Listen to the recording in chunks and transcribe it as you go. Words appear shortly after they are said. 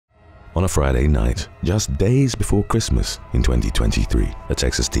On a Friday night, just days before Christmas in 2023, a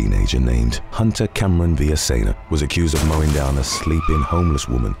Texas teenager named Hunter Cameron Villasena was accused of mowing down a sleeping homeless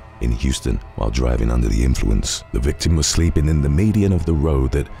woman in Houston while driving under the influence. The victim was sleeping in the median of the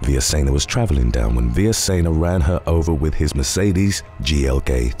road that Villasena was traveling down when Villasena ran her over with his Mercedes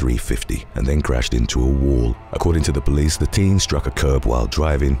GLK 350 and then crashed into a wall. According to the police, the teen struck a curb while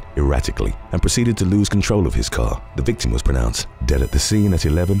driving erratically and proceeded to lose control of his car. The victim was pronounced dead at the scene at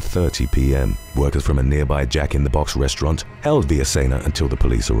 11:30 p.m. Workers from a nearby Jack in the Box restaurant held Villasena until the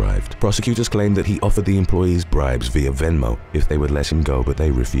police arrived. Prosecutors claimed that he offered the employees bribes via Venmo if they would let him go, but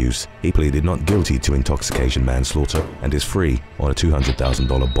they refused. He pleaded not guilty to intoxication manslaughter and is free on a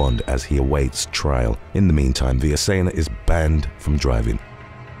 $200,000 bond as he awaits trial. In the meantime, Villasena is banned from driving.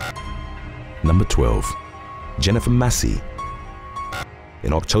 Number 12. Jennifer Massey.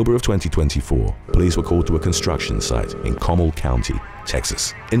 In October of 2024, police were called to a construction site in Comal County,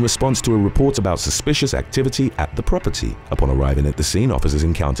 Texas, in response to a report about suspicious activity at the property. Upon arriving at the scene, officers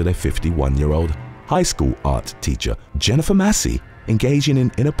encountered a 51-year-old high school art teacher, Jennifer Massey, engaging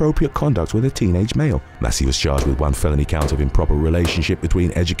in inappropriate conduct with a teenage male. Massey was charged with one felony count of improper relationship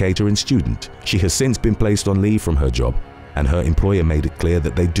between educator and student. She has since been placed on leave from her job, and her employer made it clear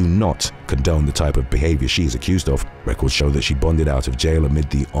that they do not condone the type of behavior she is accused of. Records show that she bonded out of jail amid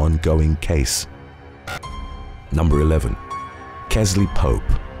the ongoing case. Number 11. Kesley Pope.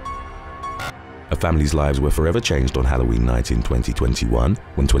 A family's lives were forever changed on Halloween night in 2021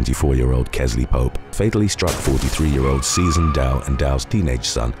 when 24-year-old Kesley Pope fatally struck 43-year-old Susan Dow and Dow's teenage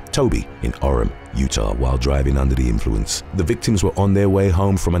son, Toby, in Orem, Utah, while driving under the influence. The victims were on their way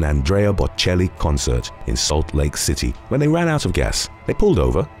home from an Andrea Bocelli concert in Salt Lake City when they ran out of gas. They pulled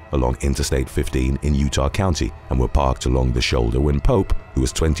over along Interstate 15 in Utah County and were parked along the shoulder when Pope, who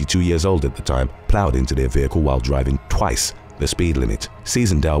was 22 years old at the time, plowed into their vehicle while driving twice the speed limit.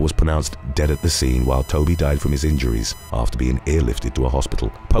 Susan Dow was pronounced dead at the scene while Toby died from his injuries after being airlifted to a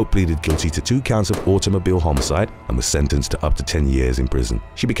hospital. Pope pleaded guilty to 2 counts of automobile homicide and was sentenced to up to 10 years in prison.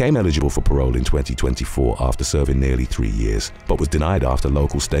 She became eligible for parole in 2024 after serving nearly 3 years, but was denied after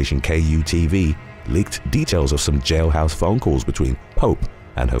local station KUTV leaked details of some jailhouse phone calls between Pope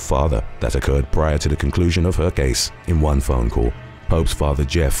and her father that occurred prior to the conclusion of her case. In one phone call, Pope's father,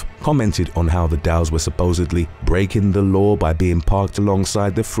 Jeff, commented on how the Dows were supposedly breaking the law by being parked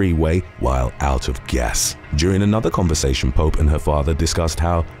alongside the freeway while out of gas. During another conversation, Pope and her father discussed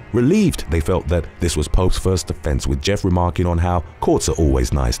how relieved they felt that this was Pope's first offense, with Jeff remarking on how courts are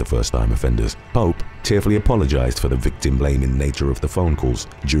always nice to first-time offenders. Pope tearfully apologized for the victim-blaming nature of the phone calls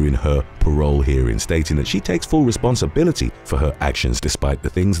during her parole hearing, stating that she takes full responsibility for her actions despite the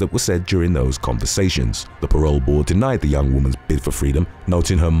things that were said during those conversations. The parole board denied the young woman's bid for freedom,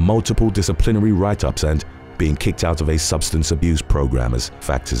 noting her multiple disciplinary write-ups and being kicked out of a substance abuse program as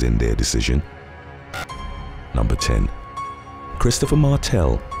factors in their decision. Number 10. Christopher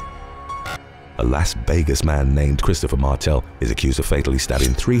Martel. A Las Vegas man named Christopher Martel is accused of fatally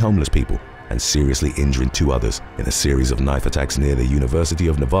stabbing 3 homeless people and seriously injuring 2 others in a series of knife attacks near the University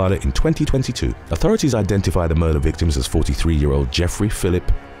of Nevada in 2022. Authorities identify the murder victims as 43-year-old Jeffrey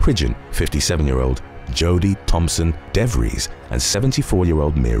Philip Pridgeon, 57-year-old Jody Thompson DeVries, and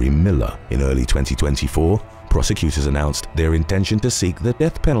 74-year-old Mary Miller. In early 2024, prosecutors announced their intention to seek the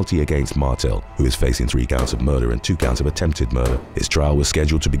death penalty against Martel, who is facing 3 counts of murder and 2 counts of attempted murder. His trial was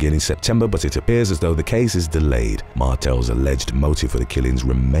scheduled to begin in September, but it appears as though the case is delayed. Martel's alleged motive for the killings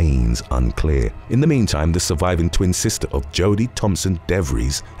remains unclear. In the meantime, the surviving twin sister of Jody Thompson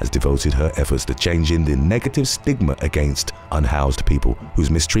DeVries has devoted her efforts to changing the negative stigma against unhoused people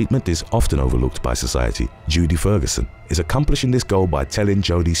whose mistreatment is often overlooked by society. Judy Ferguson is accomplishing this goal by telling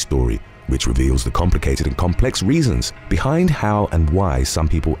Jody's story, which reveals the complicated and complex reasons behind how and why some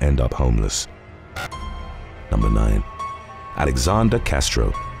people end up homeless. Number 9. Alexandra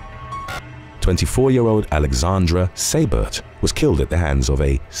Castro. 24-year-old Alexandra Sabert was killed at the hands of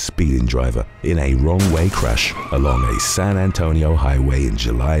a speeding driver in a wrong-way crash along a San Antonio highway in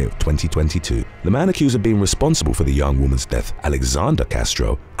July of 2022. The man accused of being responsible for the young woman's death, Alexandra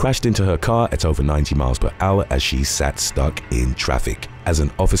Castro, crashed into her car at over 90 miles per hour as she sat stuck in traffic. As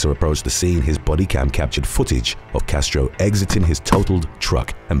an officer approached the scene, his body cam captured footage of Castro exiting his totaled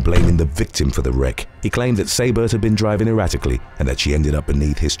truck and blaming the victim for the wreck. He claimed that Sabert had been driving erratically and that she ended up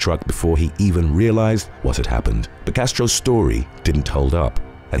beneath his truck before he even realized what had happened. But Castro's story didn't hold up,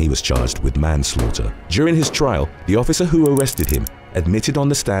 and he was charged with manslaughter. During his trial, the officer who arrested him admitted on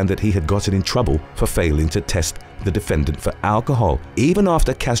the stand that he had gotten in trouble for failing to test the defendant for alcohol, even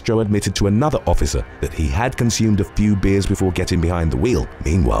after Castro admitted to another officer that he had consumed a few beers before getting behind the wheel.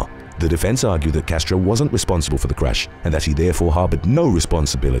 Meanwhile, The defense argued that Castro wasn't responsible for the crash and that he therefore harbored no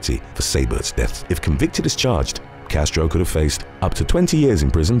responsibility for Seybert's death. If convicted as charged, Castro could have faced up to 20 years in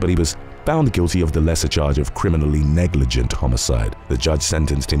prison, but he was found guilty of the lesser charge of criminally negligent homicide. The judge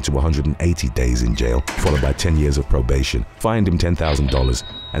sentenced him to 180 days in jail, followed by 10 years of probation, fined him $10,000,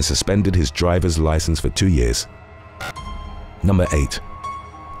 and suspended his driver's license for 2 years. Number 8.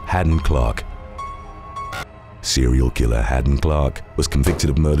 Haddon Clark. Serial killer Haddon Clark was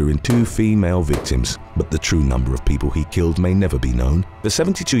convicted of murdering 2 female victims, but the true number of people he killed may never be known. The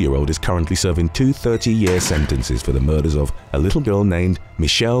 72-year-old is currently serving 2 30-year sentences for the murders of a little girl named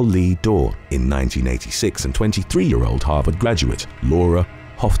Michelle Lee Dorr in 1986 and 23-year-old Harvard graduate Laura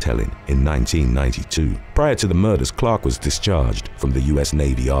Hoftelen in 1992. Prior to the murders, Clark was discharged from the US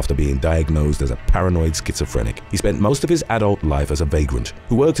Navy after being diagnosed as a paranoid schizophrenic. He spent most of his adult life as a vagrant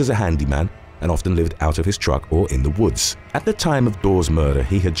who worked as a handyman and often lived out of his truck or in the woods. At the time of Dorr's murder,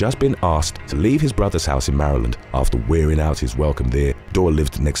 he had just been asked to leave his brother's house in Maryland. After wearing out his welcome there, Dorr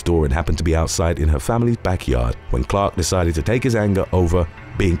lived next door and happened to be outside in her family's backyard when Clark decided to take his anger over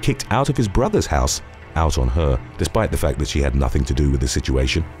being kicked out of his brother's house out on her, despite the fact that she had nothing to do with the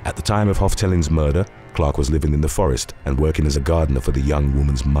situation. At the time of Hoftelin's murder, Clark was living in the forest and working as a gardener for the young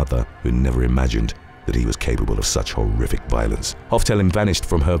woman's mother, who never imagined that he was capable of such horrific violence. Hoftelin vanished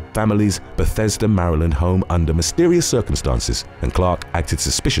from her family's Bethesda, Maryland home under mysterious circumstances, and Clark acted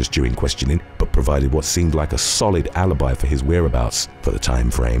suspicious during questioning, but provided what seemed like a solid alibi for his whereabouts for the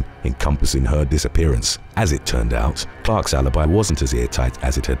time frame encompassing her disappearance. As it turned out, Clark's alibi wasn't as airtight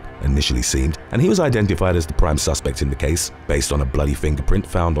as it had initially seemed, and he was identified as the prime suspect in the case based on a bloody fingerprint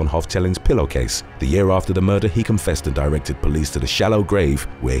found on Hoftelin's pillowcase. The year after the murder, he confessed and directed police to the shallow grave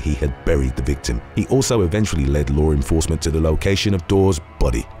where he had buried the victim. He also eventually led law enforcement to the location of Dorr's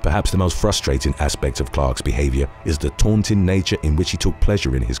body. Perhaps the most frustrating aspect of Clark's behavior is the taunting nature in which he took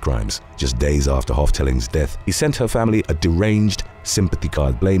pleasure in his crimes. Just days after Hoftelin's death, he sent her family a deranged sympathy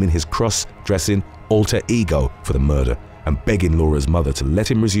card blaming his cross-dressing alter ego for the murder and begging Laura's mother to let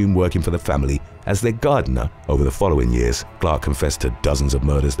him resume working for the family as their gardener. Over the following years, Clark confessed to dozens of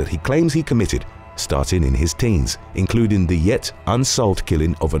murders that he claims he committed, starting in his teens, including the yet unsolved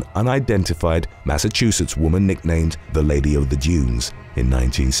killing of an unidentified Massachusetts woman nicknamed the Lady of the Dunes in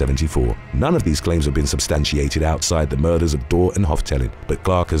 1974. None of these claims have been substantiated outside the murders of Dorr and Hoftelin, but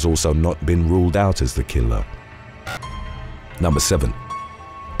Clark has also not been ruled out as the killer. Number 7.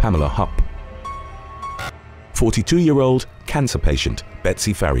 Pamela Hupp. 42-year-old cancer patient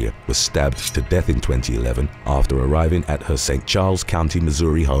Betsy Farrier was stabbed to death in 2011 after arriving at her St. Charles County,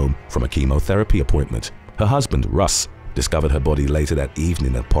 Missouri home from a chemotherapy appointment. Her husband, Russ, discovered her body later that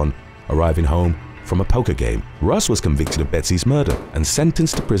evening upon arriving home from a poker game. Russ was convicted of Betsy's murder and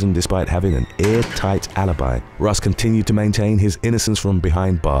sentenced to prison despite having an airtight alibi. Russ continued to maintain his innocence from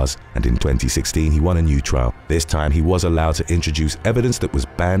behind bars, and in 2016 he won a new trial. This time he was allowed to introduce evidence that was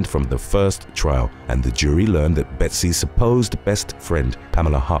banned from the first trial, and the jury learned that Betsy's supposed best friend,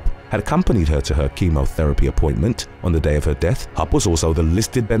 Pamela Hupp, had accompanied her to her chemotherapy appointment on the day of her death. Hupp was also the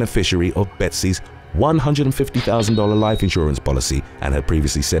listed beneficiary of Betsy's $150,000 life insurance policy and had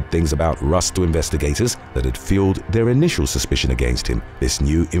previously said things about Russ to investigators that had fueled their initial suspicion against him. This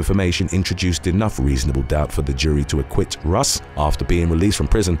new information introduced enough reasonable doubt for the jury to acquit Russ. After being released from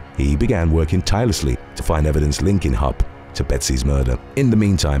prison, he began working tirelessly to find evidence linking Hupp to Betsy's murder. In the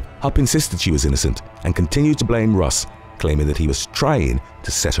meantime, Hupp insisted she was innocent and continued to blame Russ, claiming that he was trying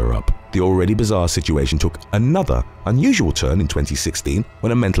to set her up. The already bizarre situation took another unusual turn in 2016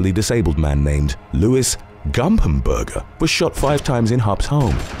 when a mentally disabled man named Louis Gumpenberger was shot 5 times in Hupp's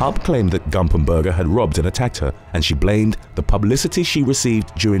home. Hupp claimed that Gumpenberger had robbed and attacked her, and she blamed the publicity she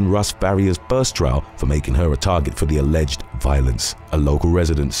received during Russ Farrier's first trial for making her a target for the alleged violence. A local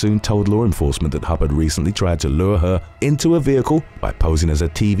resident soon told law enforcement that Hupp had recently tried to lure her into a vehicle by posing as a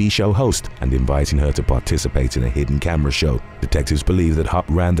TV show host and inviting her to participate in a hidden camera show. Detectives believe that Hupp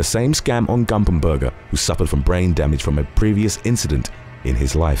ran the same scam on Gumpenberger, who suffered from brain damage from a previous incident in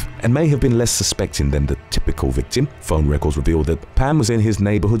his life and may have been less suspecting than the typical victim. Phone records revealed that Pam was in his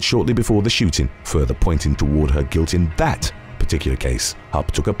neighborhood shortly before the shooting, further pointing toward her guilt in that particular case.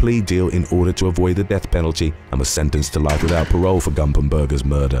 Hupp took a plea deal in order to avoid the death penalty and was sentenced to life without parole for Gumpenberger's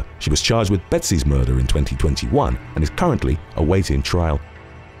murder. She was charged with Betsy's murder in 2021 and is currently awaiting trial.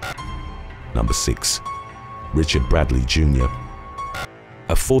 Number 6. Richard Bradley Jr.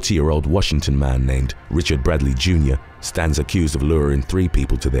 A 40-year-old Washington man named Richard Bradley Jr. stands accused of luring 3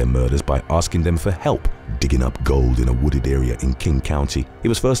 people to their murders by asking them for help digging up gold in a wooded area in King County. He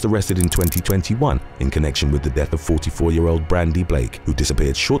was first arrested in 2021 in connection with the death of 44-year-old Brandy Blake, who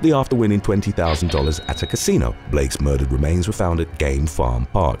disappeared shortly after winning $20,000 at a casino. Blake's murdered remains were found at Game Farm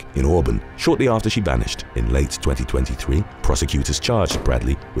Park in Auburn shortly after she vanished. In late 2023, prosecutors charged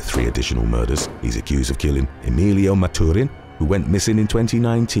Bradley with 3 additional murders. He's accused of killing Emilio Maturin, who went missing in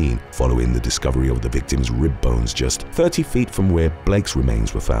 2019 following the discovery of the victim's rib bones just 30 feet from where Blake's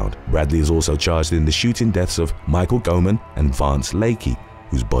remains were found. Bradley is also charged in the shooting deaths of Michael Goman and Vance Lakey,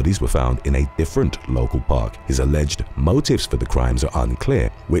 whose bodies were found in a different local park. His alleged motives for the crimes are unclear.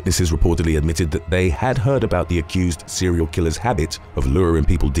 Witnesses reportedly admitted that they had heard about the accused serial killer's habit of luring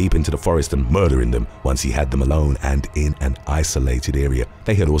people deep into the forest and murdering them once he had them alone and in an isolated area.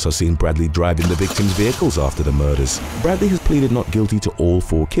 They had also seen Bradley driving the victims' vehicles after the murders. Bradley has pleaded not guilty to all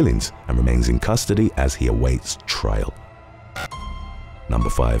 4 killings and remains in custody as he awaits trial. Number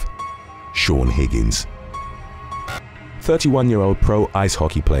 5. Sean Higgins. 31-year-old pro ice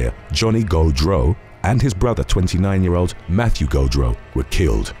hockey player Johnny Gaudreau and his brother 29-year-old Matthew Gaudreau were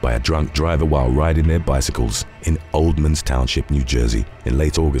killed by a drunk driver while riding their bicycles in Oldmans Township, New Jersey in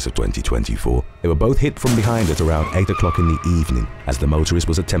late August of 2024. They were both hit from behind at around 8 o'clock in the evening as the motorist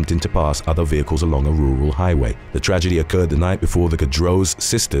was attempting to pass other vehicles along a rural highway. The tragedy occurred the night before the Gaudreau's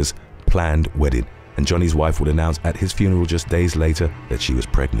sister's planned wedding, and Johnny's wife would announce at his funeral just days later that she was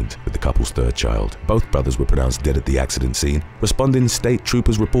pregnant with the couple's 3rd child. Both brothers were pronounced dead at the accident scene. Responding state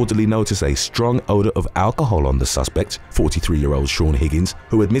troopers reportedly noticed a strong odor of alcohol on the suspect, 43-year-old Sean Higgins,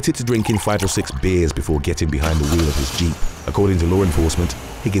 who admitted to drinking 5 or 6 beers before getting behind the wheel of his Jeep. According to law enforcement,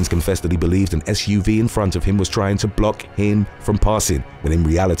 Higgins confessed that he believed an SUV in front of him was trying to block him from passing, when in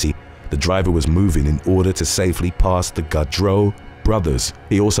reality, the driver was moving in order to safely pass the Gaudreau brothers.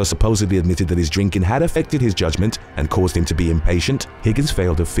 He also supposedly admitted that his drinking had affected his judgment and caused him to be impatient. Higgins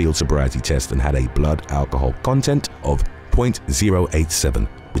failed a field sobriety test and had a blood alcohol content of 0.087,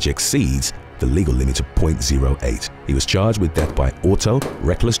 which exceeds the legal limit of 0.08. He was charged with death by auto,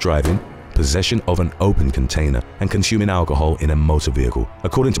 reckless driving, possession of an open container, and consuming alcohol in a motor vehicle.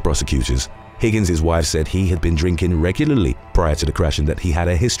 According to prosecutors, Higgins' wife said he had been drinking regularly prior to the crash and that he had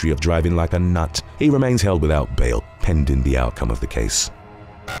a history of driving like a nut. He remains held without bail, pending the outcome of the case.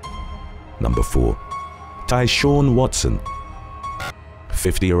 Number 4. Tyshawn Watson.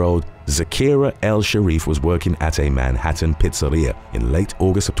 50-year-old Zakira El Sharif was working at a Manhattan pizzeria in late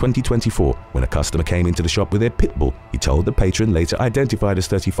August of 2024 when a customer came into the shop with their pit bull. He told the patron, later identified as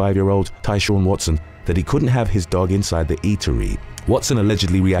 35-year-old Tyshawn Watson, that he couldn't have his dog inside the eatery. Watson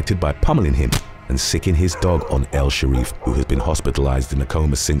allegedly reacted by pummeling him and sicking his dog on El Sharif, who has been hospitalized in a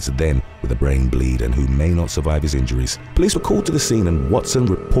coma since then with a brain bleed and who may not survive his injuries. Police were called to the scene and Watson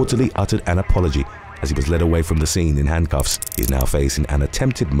reportedly uttered an apology as he was led away from the scene in handcuffs. He is now facing an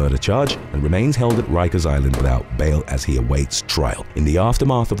attempted murder charge and remains held at Rikers Island without bail as he awaits trial. In the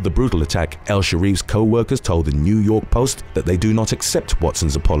aftermath of the brutal attack, El Sharif's co-workers told the New York Post that they do not accept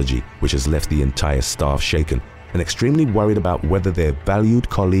Watson's apology, which has left the entire staff shaken and extremely worried about whether their valued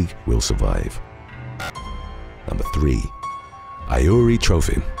colleague will survive. Number 3. Iuri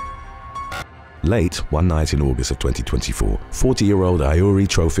Trophy. Late one night in August of 2024, 40-year-old Iuri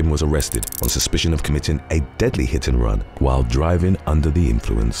Trofim was arrested on suspicion of committing a deadly hit-and-run while driving under the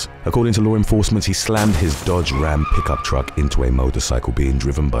influence. According to law enforcement, he slammed his Dodge Ram pickup truck into a motorcycle being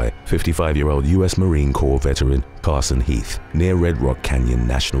driven by 55-year-old U.S. Marine Corps veteran Carson Heath near Red Rock Canyon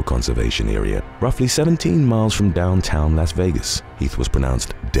National Conservation Area, roughly 17 miles from downtown Las Vegas. Heath was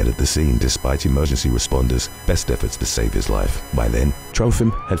pronounced dead at the scene despite emergency responders' best efforts to save his life. By then,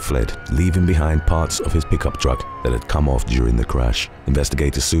 Trofim had fled, leaving behind parts of his pickup truck that had come off during the crash.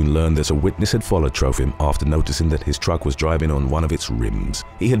 Investigators soon learned that a witness had followed Trofim after noticing that his truck was driving on one of its rims.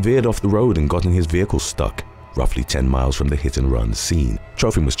 He had veered off the road and gotten his vehicle stuck roughly 10 miles from the hit-and-run scene.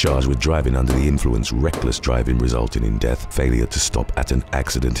 Trofim was charged with driving under the influence, reckless driving resulting in death, failure to stop at an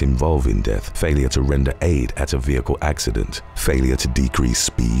accident involving death, failure to render aid at a vehicle accident, failure to decrease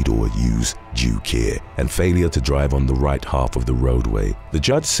speed or use due care, and failure to drive on the right half of the roadway. The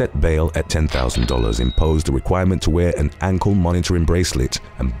judge set bail at $10,000, imposed a requirement to wear an ankle monitoring bracelet,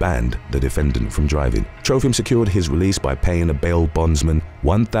 and banned the defendant from driving. Trofim secured his release by paying a bail bondsman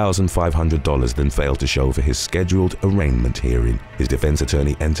 $1,500, then failed to show for his scheduled arraignment hearing. His defense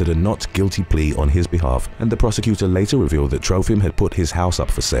attorney entered a not guilty plea on his behalf, and the prosecutor later revealed that Trofim had put his house up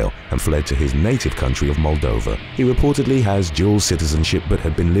for sale and fled to his native country of Moldova. He reportedly has dual citizenship but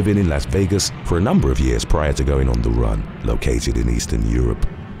had been living in Las Vegas for a number of years prior to going on the run. Located in Eastern Europe,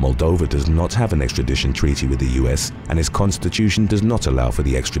 Moldova does not have an extradition treaty with the US, and its constitution does not allow for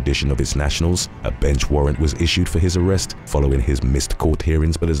the extradition of its nationals. A bench warrant was issued for his arrest following his missed court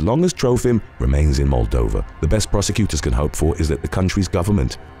hearings, but as long as Trofim remains in Moldova, the best prosecutors can hope for is that the country's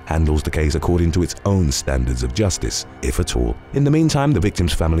government handles the case according to its own standards of justice, if at all. In the meantime, the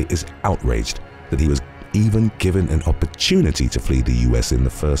victim's family is outraged that he was even given an opportunity to flee the US in the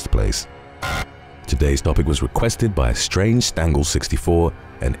first place. Today's topic was requested by Strange Stangle 64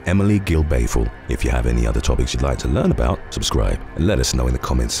 and Emily Gilbayful. If you have any other topics you'd like to learn about, subscribe and let us know in the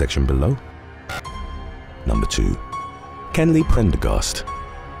comments section below. Number 2. Kenley Prendergast.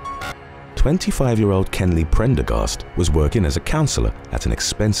 25-year-old Kenley Prendergast was working as a counselor at an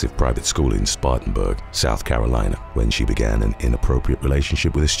expensive private school in Spartanburg, South Carolina, when she began an inappropriate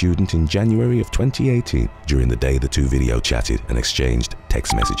relationship with a student in January of 2018. During the day, the two video chatted and exchanged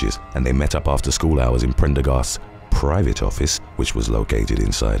text messages, and they met up after school hours in Prendergast's private office, which was located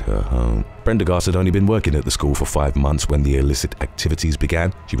inside her home. Prendergast had only been working at the school for 5 months when the illicit activities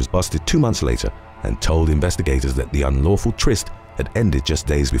began. She was busted 2 months later and told investigators that the unlawful tryst had ended just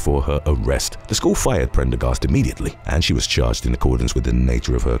days before her arrest. The school fired Prendergast immediately, and she was charged in accordance with the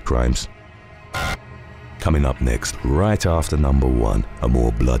nature of her crimes. Coming up next, right after number 1, are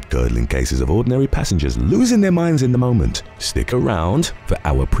more blood-curdling cases of ordinary passengers losing their minds in the moment. Stick around for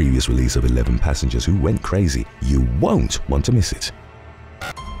our previous release of 11 passengers who went crazy. You won't want to miss it.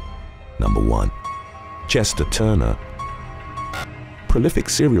 Number 1. Chester Turner. Prolific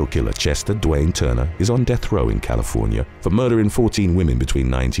serial killer Chester Dwayne Turner is on death row in California for murdering 14 women between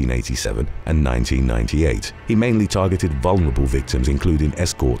 1987 and 1998. He mainly targeted vulnerable victims, including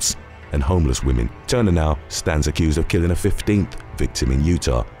escorts and homeless women. Turner now stands accused of killing a 15th victim in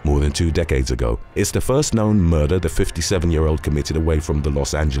Utah more than 2 decades ago. It's the first known murder the 57-year-old committed away from the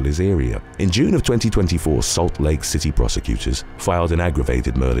Los Angeles area. In June of 2024, Salt Lake City prosecutors filed an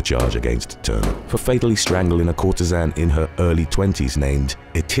aggravated murder charge against Turner for fatally strangling a courtesan in her early 20s named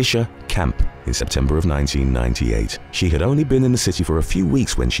Etisha Camp in September of 1998. She had only been in the city for a few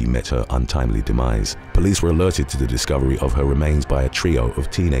weeks when she met her untimely demise. Police were alerted to the discovery of her remains by a trio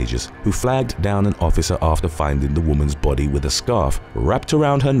of teenagers who flagged down an officer after finding the woman's body with a scarf wrapped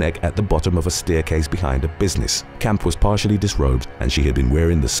around her neck at the bottom of a staircase behind a business. Camp was partially disrobed, and she had been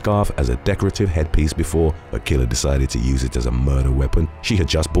wearing the scarf as a decorative headpiece before a killer decided to use it as a murder weapon. She had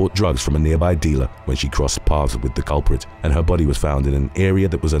just bought drugs from a nearby dealer when she crossed paths with the culprit, and her body was found in an area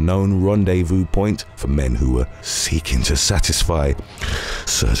that was a known rendezvous point for men who were seeking to satisfy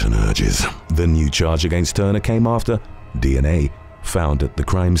certain urges. The new charge against Turner came after DNA found at the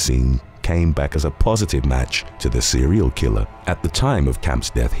crime scene came back as a positive match to the serial killer. At the time of Camp's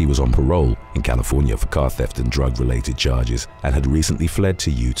death, he was on parole in California for car theft and drug-related charges and had recently fled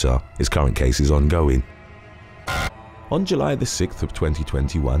to Utah. His current case is ongoing. On July the 6th of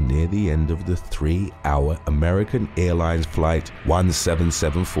 2021, near the end of the 3-hour American Airlines flight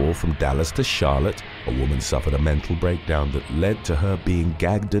 1774 from Dallas to Charlotte, a woman suffered a mental breakdown that led to her being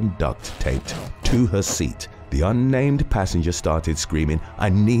gagged and duct taped to her seat. The unnamed passenger started screaming, "I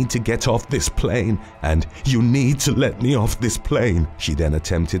need to get off this plane," and "You need to let me off this plane." She then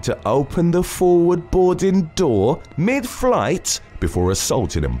attempted to open the forward boarding door mid-flight before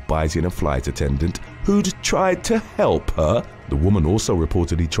assaulting and biting a flight attendant who'd tried to help her. The woman also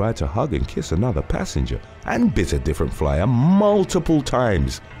reportedly tried to hug and kiss another passenger and bit a different flyer multiple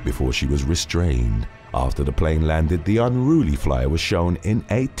times before she was restrained. After the plane landed, the unruly flyer was shown in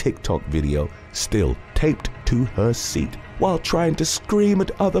a TikTok video, still taped to her seat, while trying to scream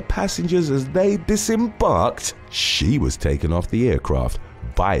at other passengers as they disembarked. She was taken off the aircraft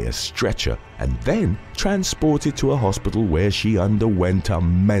via stretcher and then transported to a hospital where she underwent a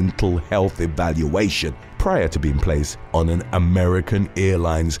mental health evaluation prior to being placed on an American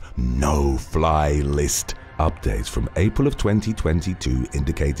Airlines no-fly list. Updates from April of 2022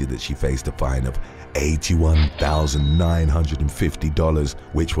 indicated that she faced a fine of $81,950,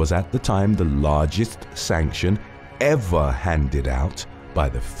 which was at the time the largest sanction ever handed out by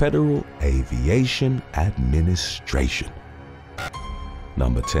the Federal Aviation Administration.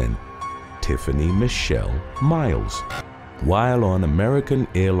 Number 10. Tiffany Michelle Miles. While on American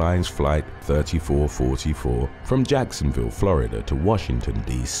Airlines Flight 3444 from Jacksonville, Florida to Washington,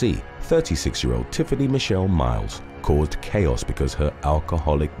 D.C., 36-year-old Tiffany Michelle Miles caused chaos because her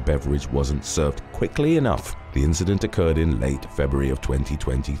alcoholic beverage wasn't served quickly enough. The incident occurred in late February of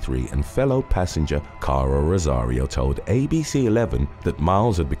 2023, and fellow passenger Cara Rosario told ABC 11 that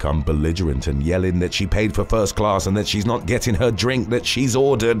Miles had become belligerent and yelling that she paid for first class and that she's not getting her drink that she's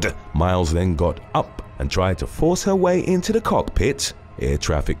ordered. Miles then got up and tried to force her way into the cockpit. Air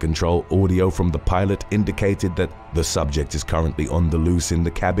traffic control audio from the pilot indicated that the subject is currently on the loose in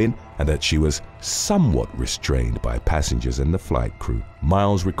the cabin and that she was somewhat restrained by passengers and the flight crew.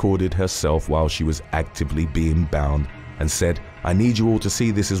 Miles recorded herself while she was actively being bound and said, "I need you all to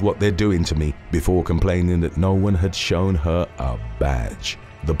see this is what they're doing to me," before complaining that no one had shown her a badge.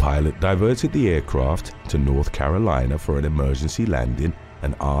 The pilot diverted the aircraft to North Carolina for an emergency landing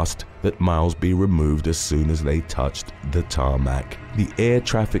and asked that Miles be removed as soon as they touched the tarmac. The air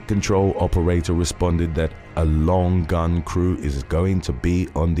traffic control operator responded that a long gun crew is going to be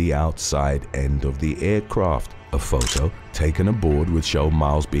on the outside end of the aircraft. A photo taken aboard would show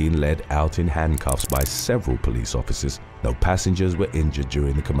Miles being led out in handcuffs by several police officers. No passengers were injured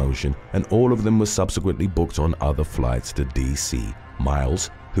during the commotion, and all of them were subsequently booked on other flights to DC. Miles,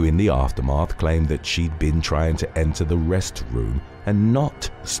 who in the aftermath claimed that she'd been trying to enter the restroom and not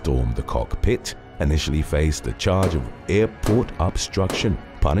storm the cockpit, initially faced the charge of airport obstruction,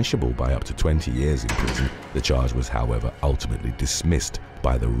 punishable by up to 20 years in prison. The charge was, however, ultimately dismissed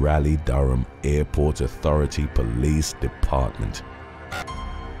by the Raleigh-Durham Airport Authority Police Department.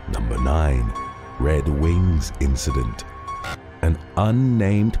 Number 9. Red Wings Incident. An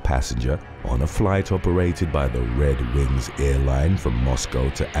unnamed passenger on a flight operated by the Red Wings airline from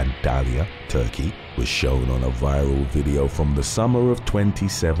Moscow to Antalya, Turkey, was shown on a viral video from the summer of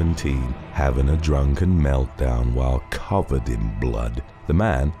 2017 having a drunken meltdown while covered in blood. The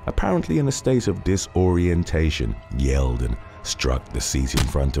man, apparently in a state of disorientation, yelled and struck the seat in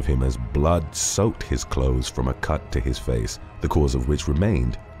front of him as blood soaked his clothes from a cut to his face, the cause of which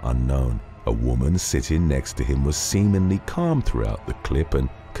remained unknown. A woman sitting next to him was seemingly calm throughout the clip and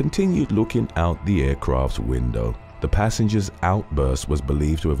continued looking out the aircraft's window. The passenger's outburst was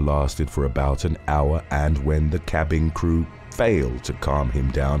believed to have lasted for about an hour, and when the cabin crew failed to calm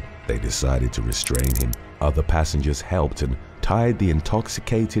him down, they decided to restrain him. Other passengers helped and tied the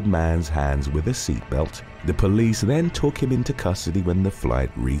intoxicated man's hands with a seatbelt. The police then took him into custody when the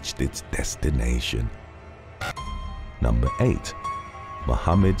flight reached its destination. Number 8.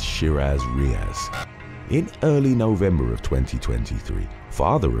 Mohammed Shiraz Riaz. In early November of 2023,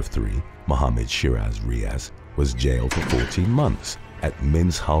 father of 3, Mohammed Shiraz Riaz, was jailed for 14 months at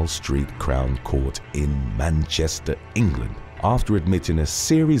Minshull Street Crown Court in Manchester, England, after admitting a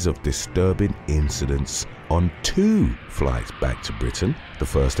series of disturbing incidents on 2 flights back to Britain. The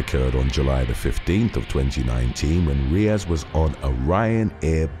first occurred on July the 15th of 2019 when Riaz was on a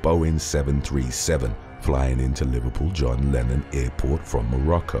Ryanair Boeing 737 flying into Liverpool John Lennon Airport from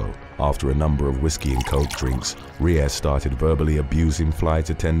Morocco. After a number of whiskey and coke drinks, Riaz started verbally abusing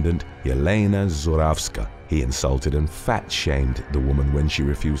flight attendant Yelena Zoravska. He insulted and fat-shamed the woman when she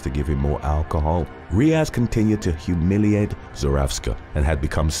refused to give him more alcohol. Riaz continued to humiliate Zoravska and had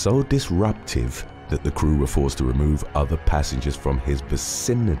become so disruptive that the crew were forced to remove other passengers from his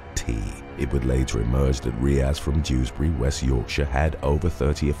vicinity. It would later emerge that Riaz from Dewsbury, West Yorkshire, had over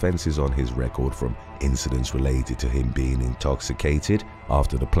 30 offences on his record from incidents related to him being intoxicated.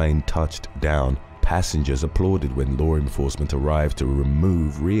 After the plane touched down, passengers applauded when law enforcement arrived to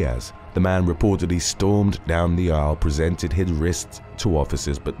remove Riaz. The man reportedly stormed down the aisle, presented his wrists to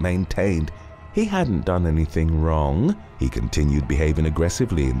officers, but maintained he hadn't done anything wrong. He continued behaving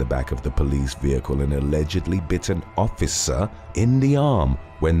aggressively in the back of the police vehicle and allegedly bit an officer in the arm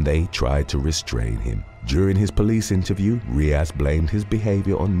when they tried to restrain him. During his police interview, Riaz blamed his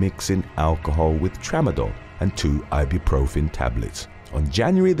behavior on mixing alcohol with tramadol and 2 ibuprofen tablets. On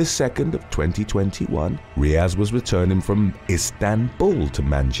January the 2nd of 2021, Riaz was returning from Istanbul to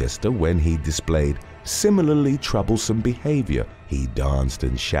Manchester when he displayed similarly troublesome behavior. He danced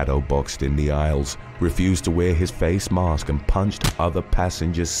and shadowboxed in the aisles, refused to wear his face mask, and punched other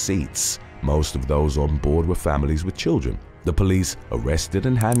passengers' seats. Most of those on board were families with children. The police arrested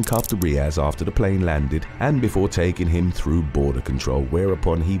and handcuffed Riaz after the plane landed and before taking him through border control,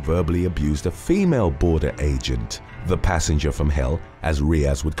 whereupon he verbally abused a female border agent. The passenger from hell, as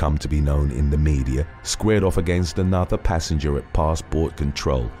Riaz would come to be known in the media, squared off against another passenger at passport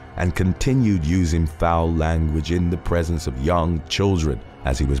control and continued using foul language in the presence of young children.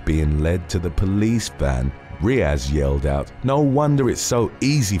 As he was being led to the police van, Riaz yelled out, "No wonder it's so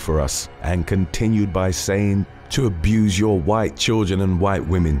easy for us," and continued by saying to abuse your white children and white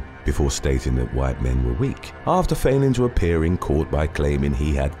women, before stating that white men were weak. After failing to appear in court by claiming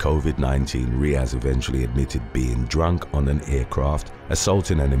he had COVID-19, Riaz eventually admitted being drunk on an aircraft,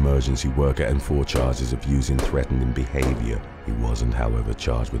 assaulting an emergency worker, and 4 charges of using threatening behavior. He wasn't, however,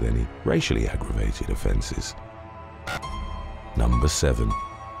 charged with any racially aggravated offenses. Number 7.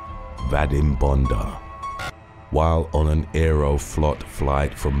 Vadim Bondar. While on an Aeroflot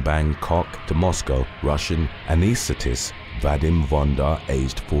flight from Bangkok to Moscow, Russian anesthetist Vadim Vondar,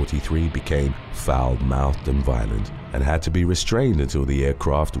 aged 43, became foul-mouthed and violent and had to be restrained until the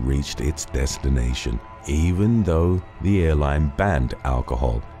aircraft reached its destination, even though the airline banned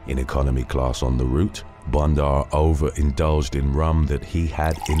alcohol in economy class on the route. Vondar overindulged in rum that he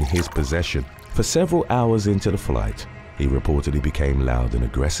had in his possession. For several hours into the flight, he reportedly became loud and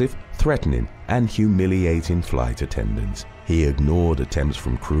aggressive, threatening and humiliating flight attendants. He ignored attempts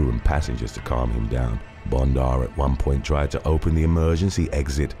from crew and passengers to calm him down. Vondar at one point tried to open the emergency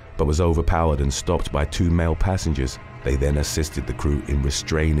exit but was overpowered and stopped by two male passengers. They then assisted the crew in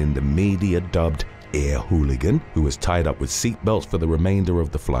restraining the media-dubbed air hooligan, who was tied up with seatbelts for the remainder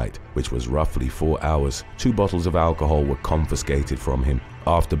of the flight, which was roughly 4 hours. 2 bottles of alcohol were confiscated from him.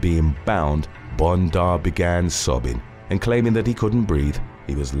 After being bound, Vondar began sobbing and claiming that he couldn't breathe.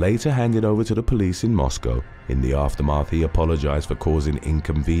 He was later handed over to the police in Moscow. In the aftermath, he apologized for causing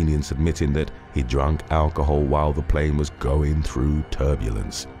inconvenience, admitting that he drank alcohol while the plane was going through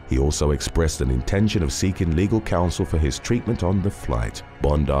turbulence. He also expressed an intention of seeking legal counsel for his treatment on the flight.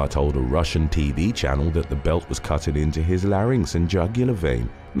 Vondar told a Russian TV channel that the belt was cutting into his larynx and jugular vein,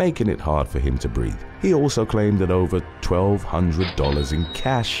 making it hard for him to breathe. He also claimed that over $1,200 in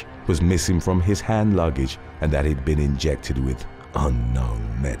cash was missing from his hand luggage and that he'd been injected with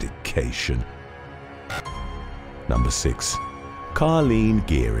unknown medication. Number 6. Carlene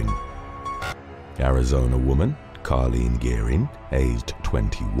Gearing. Arizona woman Carlene Gearing, aged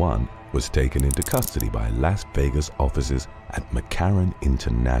 21, was taken into custody by Las Vegas officers at McCarran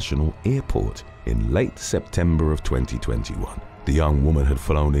International Airport in late September of 2021. The young woman had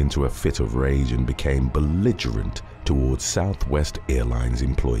flown into a fit of rage and became belligerent towards Southwest Airlines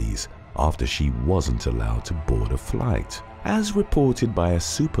employees after she wasn't allowed to board a flight. As reported by a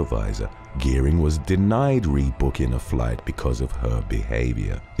supervisor, Gearing was denied rebooking a flight because of her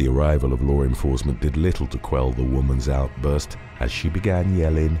behavior. The arrival of law enforcement did little to quell the woman's outburst as she began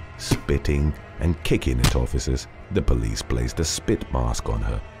yelling, spitting, and kicking at officers. The police placed a spit mask on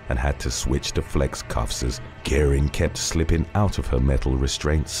her and had to switch to flex cuffs as Gearing kept slipping out of her metal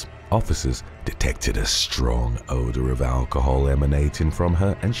restraints. Officers detected a strong odor of alcohol emanating from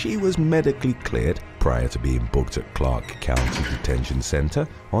her, and she was medically cleared prior to being booked at Clark County Detention Center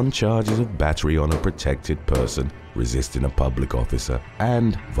on charges of battery on a protected person, resisting a public officer,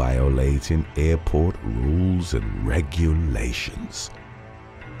 and violating airport rules and regulations.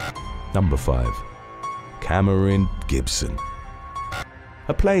 Number 5. Cameron Gibson.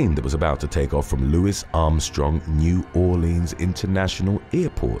 A plane that was about to take off from Louis Armstrong New Orleans International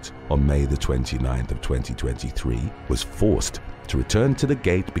Airport on May the 29th of 2023 was forced to return to the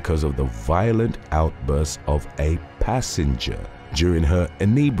gate because of the violent outbursts of a passenger. During her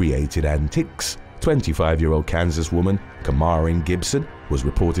inebriated antics, 25-year-old Kansas woman Cameron Gibson was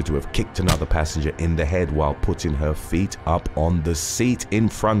reported to have kicked another passenger in the head while putting her feet up on the seat in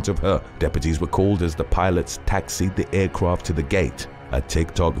front of her. Deputies were called as the pilots taxied the aircraft to the gate. A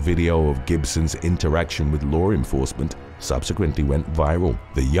TikTok video of Gibson's interaction with law enforcement subsequently went viral.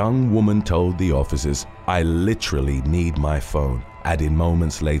 The young woman told the officers, "I literally need my phone," adding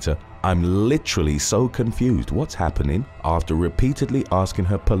moments later, "I'm literally so confused, what's happening?" After repeatedly asking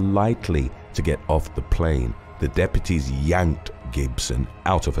her politely to get off the plane, the deputies yanked Gibson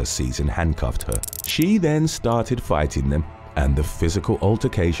out of her seat and handcuffed her. She then started fighting them, and the physical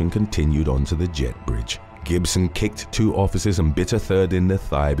altercation continued onto the jet bridge. Gibson kicked 2 officers and bit a third in the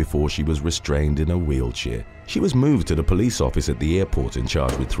thigh before she was restrained in a wheelchair. She was moved to the police office at the airport and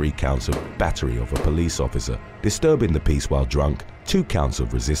charged with 3 counts of battery of a police officer, disturbing the peace while drunk, 2 counts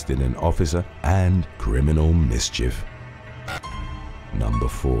of resisting an officer, and criminal mischief. Number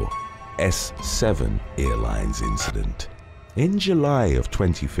 4. S7 Airlines Incident. In July of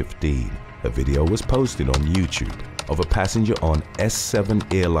 2015, a video was posted on YouTube of a passenger on S7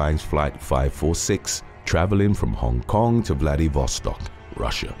 Airlines Flight 546 traveling from Hong Kong to Vladivostok,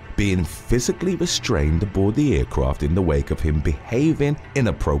 Russia, being physically restrained aboard the aircraft in the wake of him behaving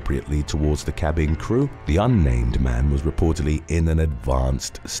inappropriately towards the cabin crew. The unnamed man was reportedly in an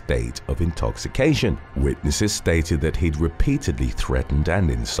advanced state of intoxication. Witnesses stated that he'd repeatedly threatened and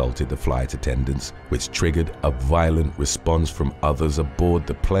insulted the flight attendants, which triggered a violent response from others aboard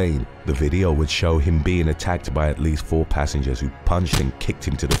the plane. The video would show him being attacked by at least 4 passengers who punched and kicked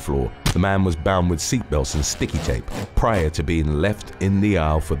him to the floor. The man was bound with seatbelts and sticky tape prior to being left in the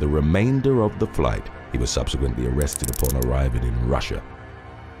aisle for the remainder of the flight. He was subsequently arrested upon arriving in Russia.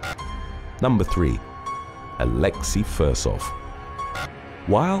 Number 3. Alexei Fursov.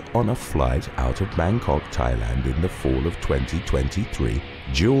 While on a flight out of Bangkok, Thailand in the fall of 2023,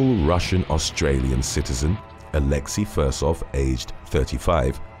 dual Russian-Australian citizen Alexei Fursov, aged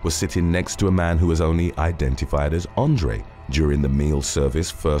 35, was sitting next to a man who was only identified as Andre, During the meal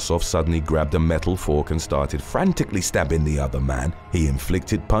service, Fursov suddenly grabbed a metal fork and started frantically stabbing the other man. He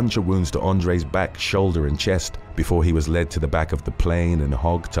inflicted puncture wounds to Andrei's back, shoulder and chest before he was led to the back of the plane and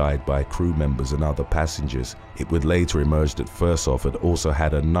hogtied by crew members and other passengers. It would later emerge that Fursov had also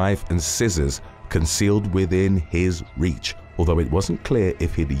had a knife and scissors concealed within his reach, although it wasn't clear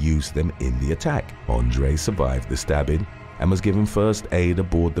if he'd used them in the attack. Andrei survived the stabbing and was given first aid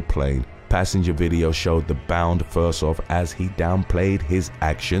aboard the plane. Passenger video showed the bound Fursov as he downplayed his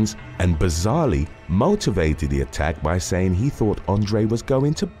actions and bizarrely motivated the attack by saying he thought Andrei was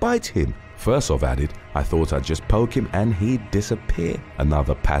going to bite him. Fursov added, "I thought I'd just poke him and he'd disappear."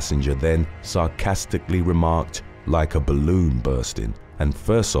 Another passenger then sarcastically remarked, "Like a balloon bursting," and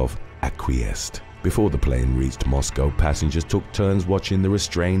Fursov acquiesced. Before the plane reached Moscow, passengers took turns watching the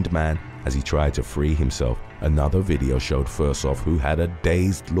restrained man as he tried to free himself. Another video showed Fursov, who had a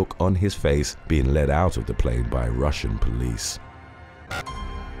dazed look on his face, being led out of the plane by Russian police.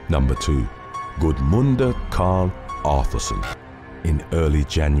 Number 2. Gudmunda Karl Arthurson. In early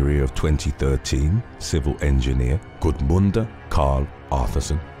January of 2013, civil engineer Gudmunda Karl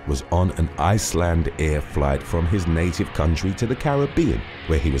Arthurson was on an Iceland Air flight from his native country to the Caribbean,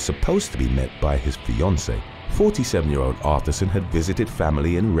 where he was supposed to be met by his fiancée. 47-year-old Arthurson had visited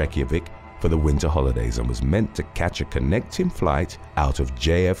family in Reykjavik for the winter holidays and was meant to catch a connecting flight out of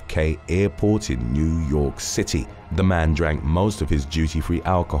JFK Airport in New York City. The man drank most of his duty-free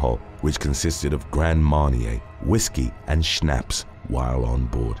alcohol, which consisted of Grand Marnier, whiskey and schnapps, while on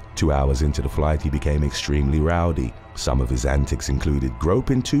board. 2 hours into the flight, he became extremely rowdy. Some of his antics included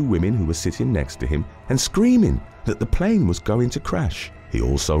groping 2 women who were sitting next to him and screaming that the plane was going to crash. He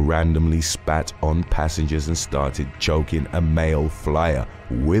also randomly spat on passengers and started choking a male flyer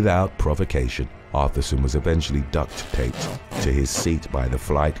without provocation. Arthurson was eventually duct taped to his seat by the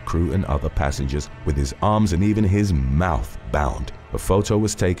flight crew and other passengers, with his arms and even his mouth bound. A photo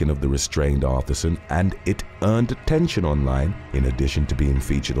was taken of the restrained Arthurson and it earned attention online, in addition to being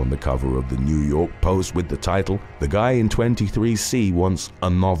featured on the cover of the New York Post with the title, "The Guy in 23C Wants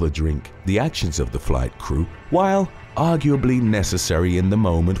Another Drink." The actions of the flight crew, while arguably necessary in the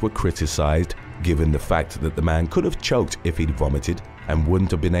moment, were criticized, given the fact that the man could have choked if he'd vomited and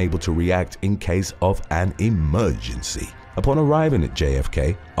wouldn't have been able to react in case of an emergency. Upon arriving at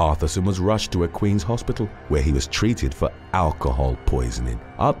JFK, Arthurson was rushed to a Queens hospital where he was treated for alcohol poisoning.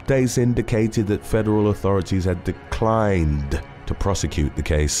 Updates indicated that federal authorities had declined to prosecute the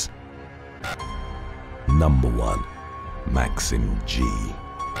case. Number 1. Maxim G.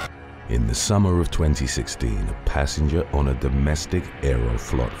 In the summer of 2016, a passenger on a domestic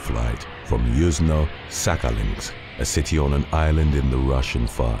Aeroflot flight from Yuzhno-Sakhalinsk, a city on an island in the Russian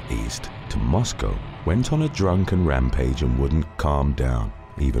Far East, to Moscow, went on a drunken rampage and wouldn't calm down,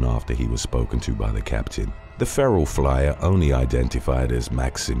 even after he was spoken to by the captain. The feral flyer, only identified as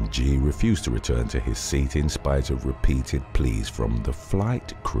Maxim G, refused to return to his seat in spite of repeated pleas from the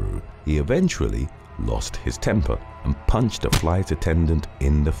flight crew. He eventually lost his temper and punched a flight attendant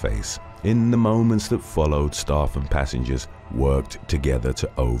in the face. In the moments that followed, staff and passengers worked together to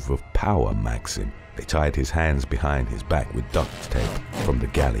overpower Maxim. They tied his hands behind his back with duct tape from the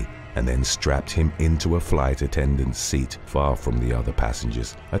galley and then strapped him into a flight attendant's seat far from the other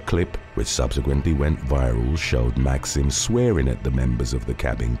passengers. A clip, which subsequently went viral, showed Maxim swearing at the members of the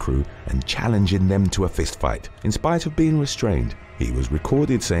cabin crew and challenging them to a fistfight. In spite of being restrained, he was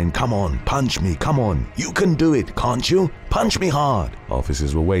recorded saying, "Come on, punch me, come on, you can do it, can't you? Punch me hard."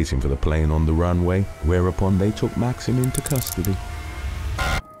 Officers were waiting for the plane on the runway, whereupon they took Maxim into custody.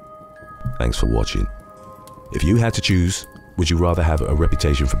 Thanks for watching. If you had to choose, would you rather have a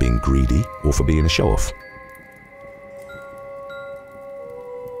reputation for being greedy or for being a show-off?